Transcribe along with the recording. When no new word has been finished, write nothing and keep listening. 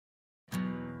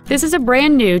This is a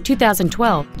brand new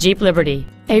 2012 Jeep Liberty,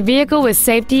 a vehicle with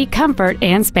safety, comfort,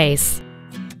 and space.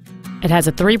 It has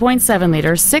a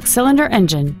 3.7-liter six-cylinder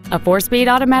engine, a 4-speed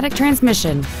automatic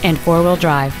transmission, and four-wheel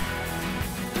drive.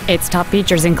 Its top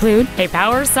features include a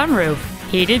power sunroof,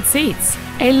 heated seats,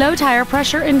 a low tire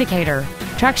pressure indicator,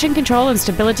 traction control and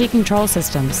stability control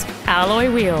systems,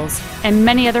 alloy wheels, and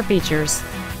many other features.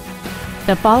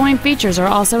 The following features are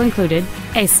also included: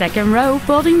 a second-row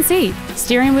folding seat,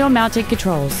 steering wheel mounted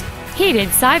controls, heated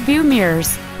side view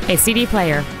mirrors, a CD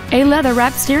player, a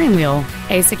leather-wrapped steering wheel,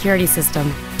 a security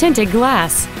system, tinted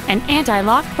glass, an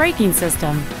anti-lock braking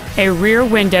system, a rear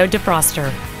window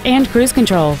defroster, and cruise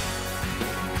control.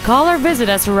 Call or visit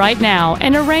us right now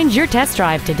and arrange your test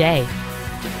drive today.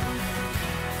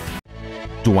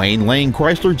 Dwayne Lane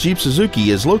Chrysler Jeep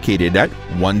Suzuki is located at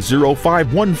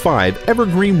 10515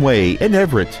 Evergreen Way in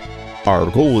Everett. Our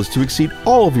goal is to exceed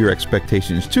all of your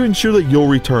expectations to ensure that you'll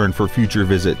return for future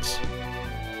visits.